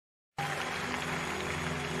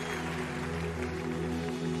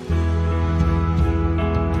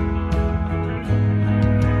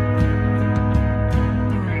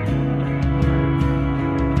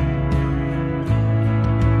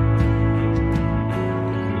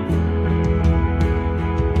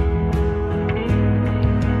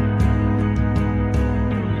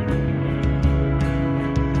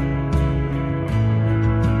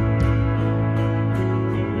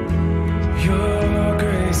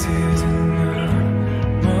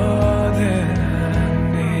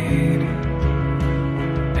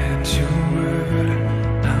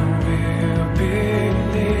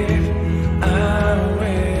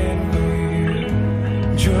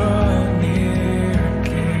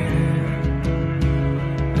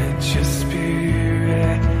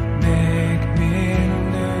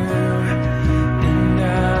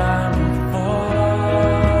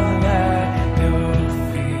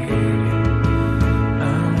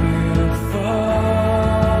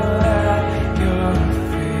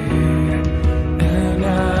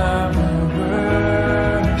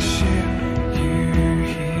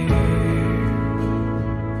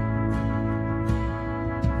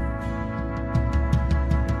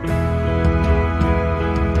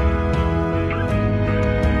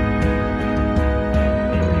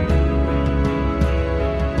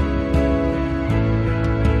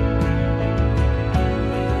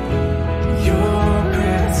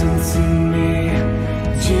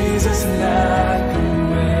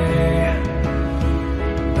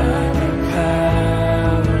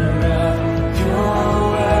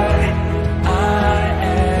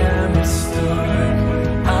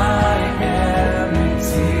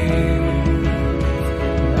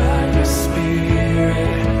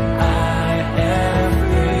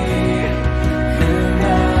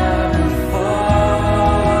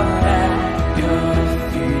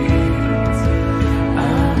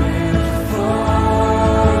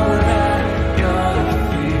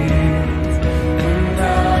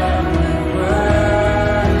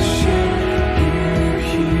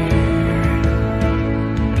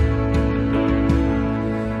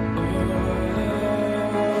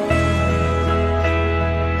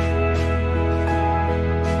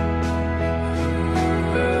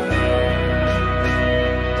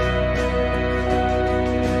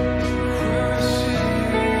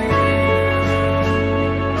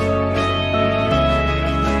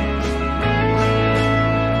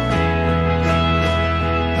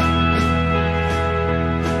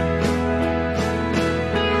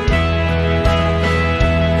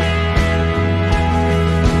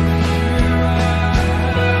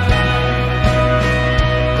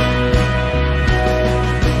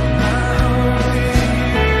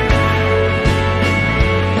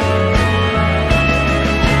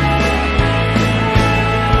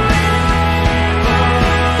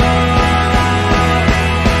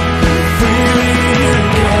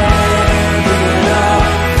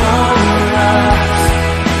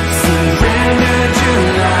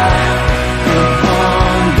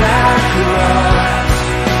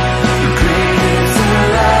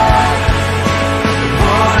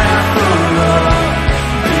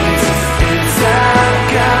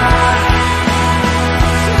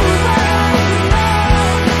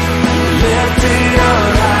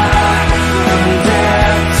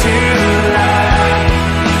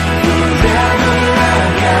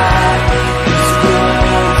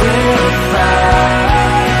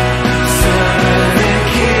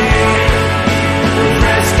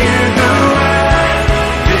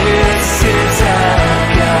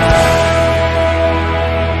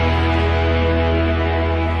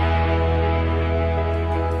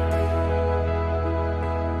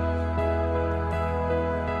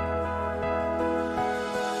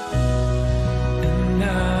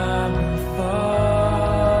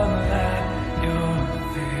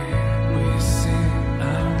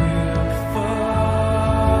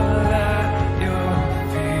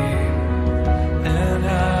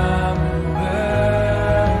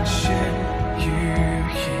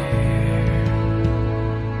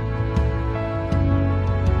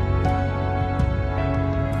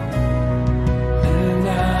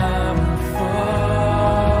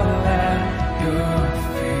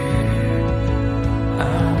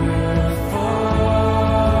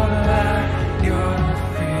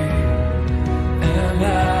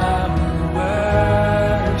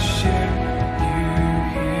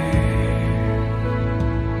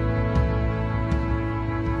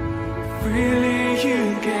freely you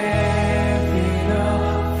gave it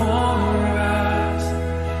all for us.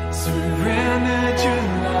 Surrendered your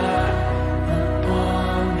life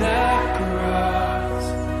upon that cross.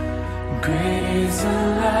 Great is the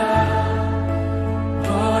love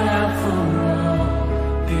poured out for all.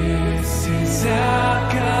 This is our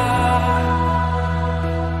God,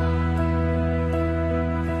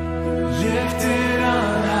 lifted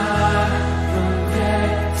on high from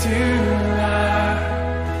death to life.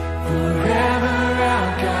 Forever our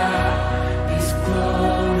God is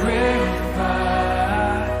glorified.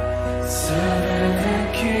 Servant and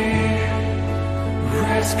King,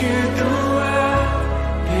 rescued the world.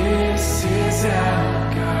 This is our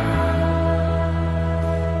God.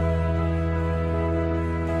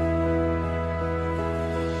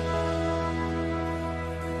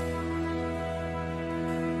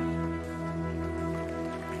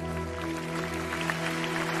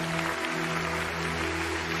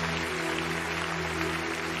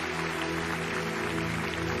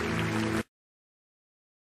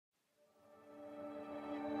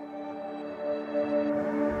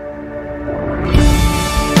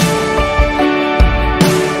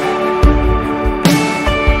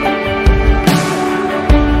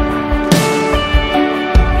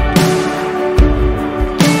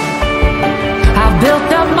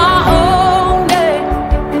 Built up my own name,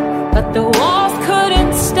 but the walls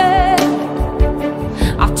couldn't stand.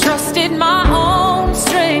 I trusted my own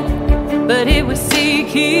strength, but it was seek,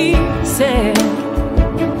 he said.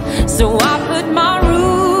 So I put my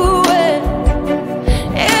ruin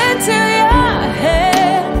into your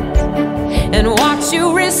hands and watch you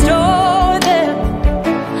restore them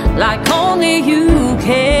like only you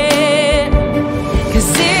can. 'Cause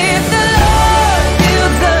if the Lord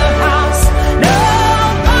builds the house,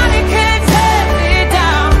 nobody can tear it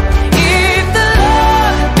down. If the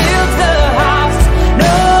Lord builds the house,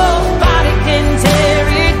 nobody can tear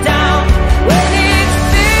it down. When it's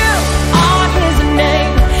built on His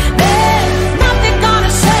name, there's nothing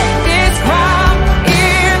gonna shake His crown.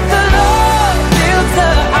 If the Lord builds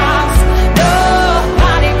the house,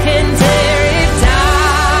 nobody can tear it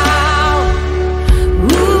down.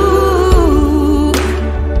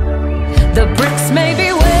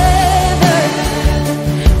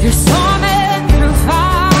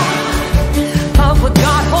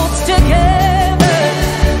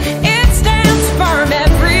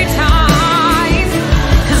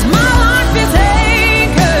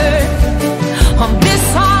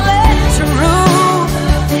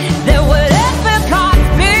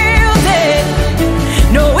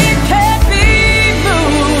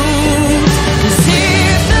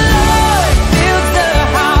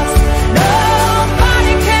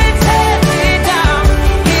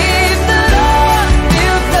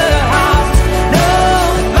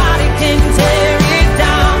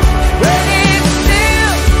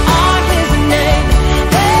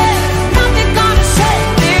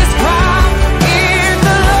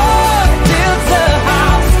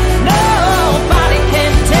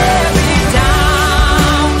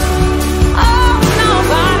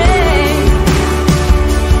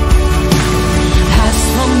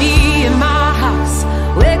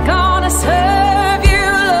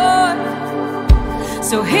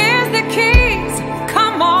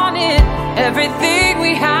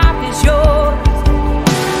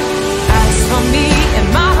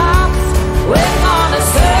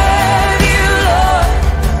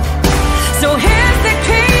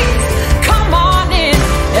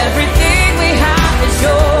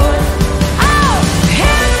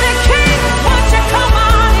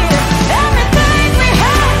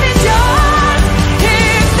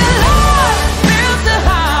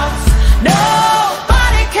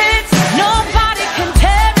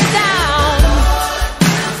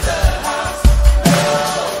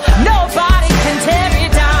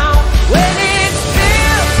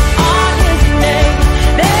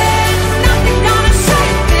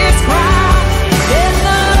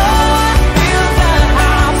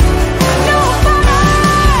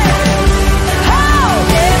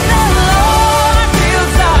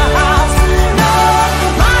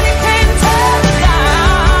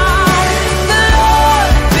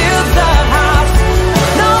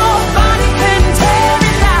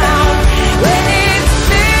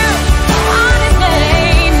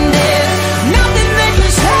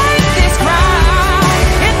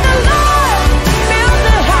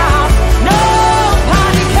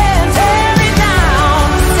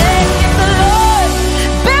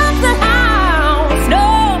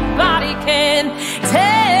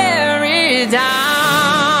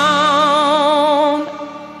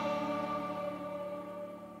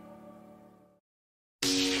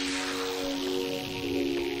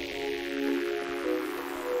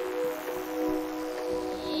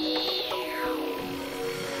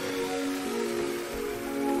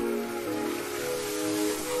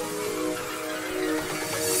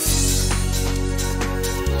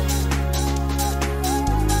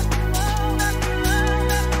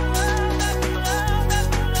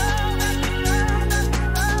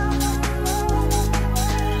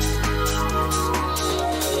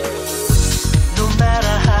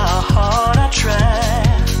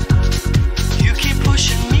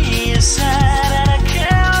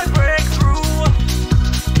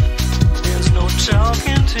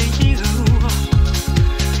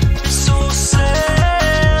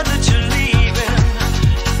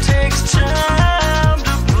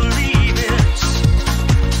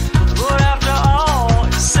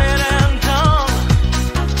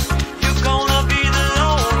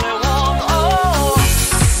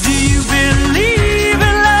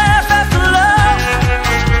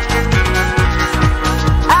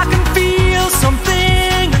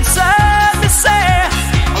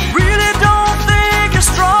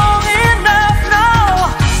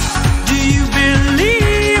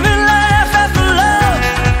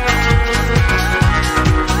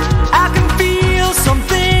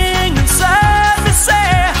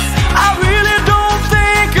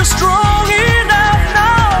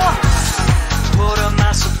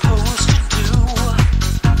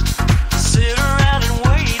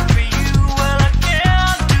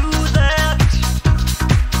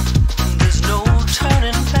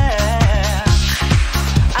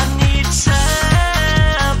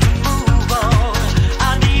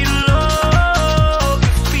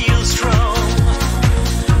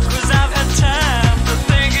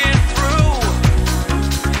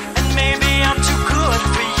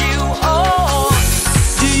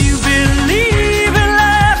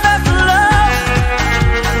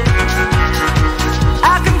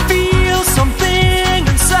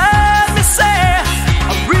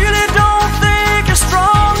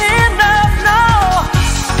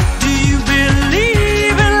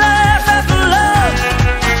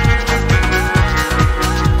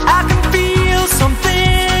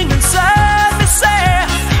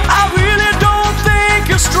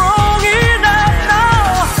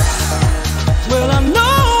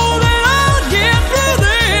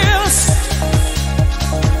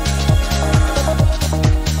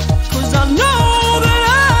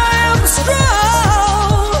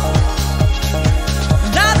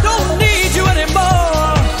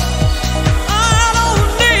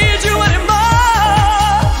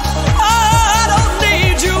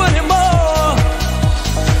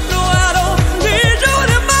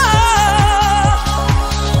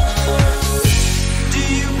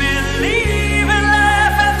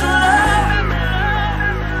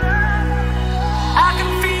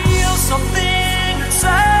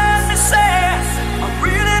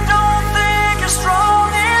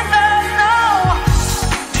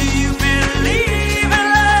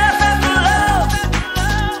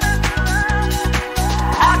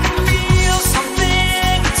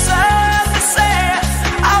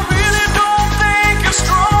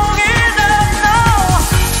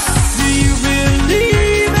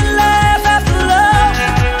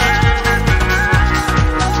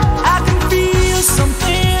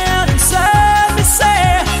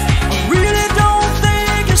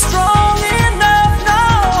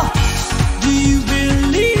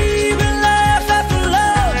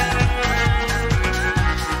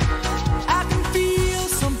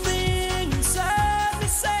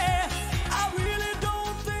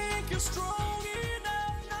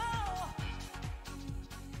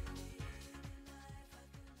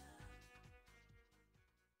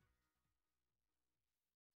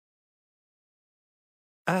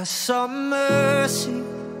 I saw mercy,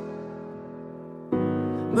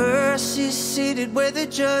 mercy seated where the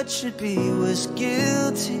judge should be, was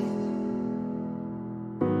guilty,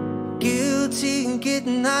 guilty and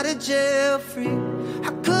getting out of jail free.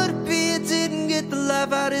 How could it be I didn't get the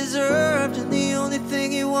life I deserved, and the only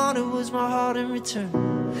thing he wanted was my heart in return?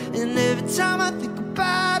 And every time I think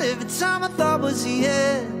about it, every time I thought was the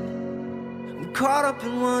end, I'm caught up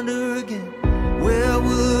in wonder again. Where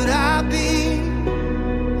would I be?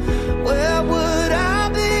 Where would I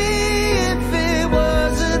be if it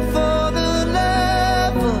wasn't for the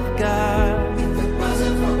love of God? If it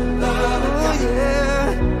wasn't for the love of God.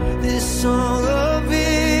 Yeah, this song of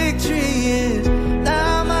victory is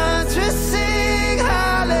now mine to sing.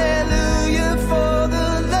 Hallelujah, for the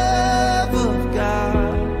love of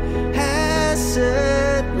God has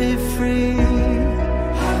set me free.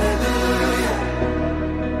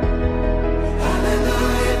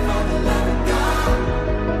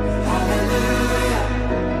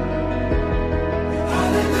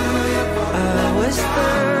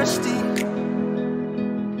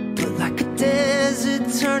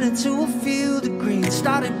 Turned into a field of green,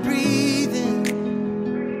 started breathing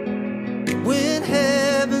when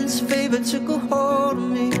heaven's favor took a hold of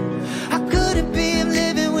me. How could it be I'm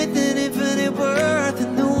living with an infinite worth,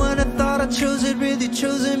 and the one I thought I chose had really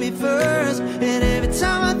chosen me first? And every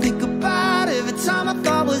time I think about it, every time I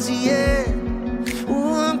thought was the end,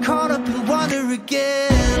 oh, I'm caught up in wonder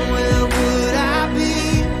again. Where would I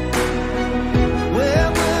be? Where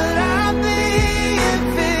would I be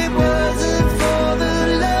if it wasn't for the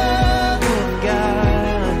love of God?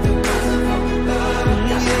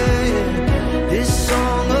 Yeah, this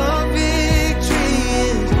song of victory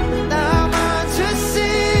is now mine to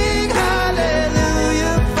sing.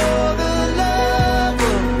 Hallelujah, for the love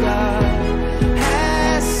of God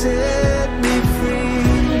has set me free.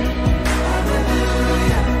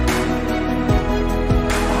 Hallelujah,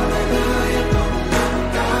 hallelujah, for the love of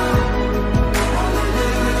God.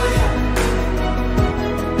 Hallelujah,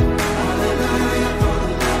 hallelujah, for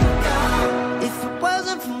the love of God. If it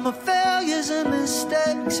wasn't for my failures and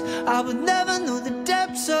mistakes, I would never know the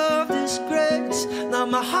depths of this grace. Now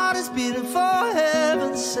my heart is beating for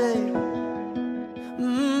heaven's sake,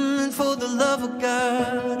 and for the love of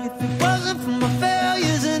God. If it wasn't for my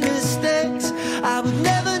failures and mistakes, I would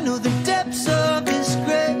never know the depths of this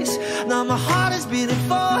grace. Now my heart is beating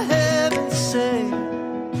for heaven's sake.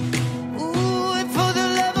 Ooh, and for the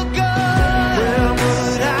love of God. Where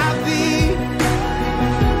would I be?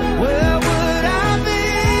 Where would I be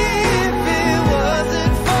if it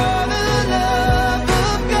wasn't for the love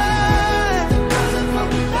of God?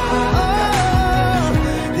 Oh,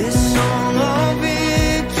 this song of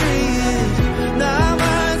victory is now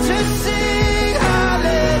mine to sing.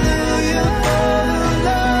 Hallelujah, for the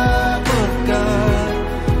love of God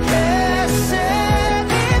has set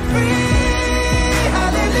me free.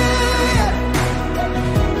 Hallelujah.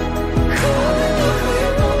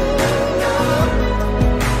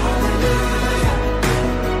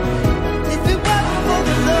 If it wasn't for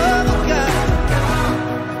the love of God.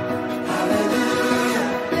 Hallelujah.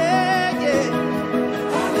 Yeah, yeah.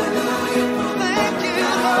 Hallelujah. Thank you,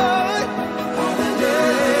 Lord.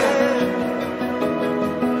 Hallelujah.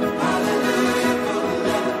 Hallelujah, for the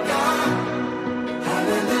love of God.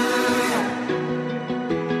 Hallelujah.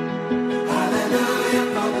 Hallelujah,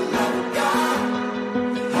 for the love of God.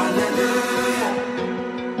 Hallelujah.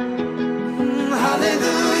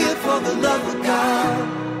 Hallelujah, for the love of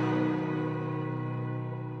God.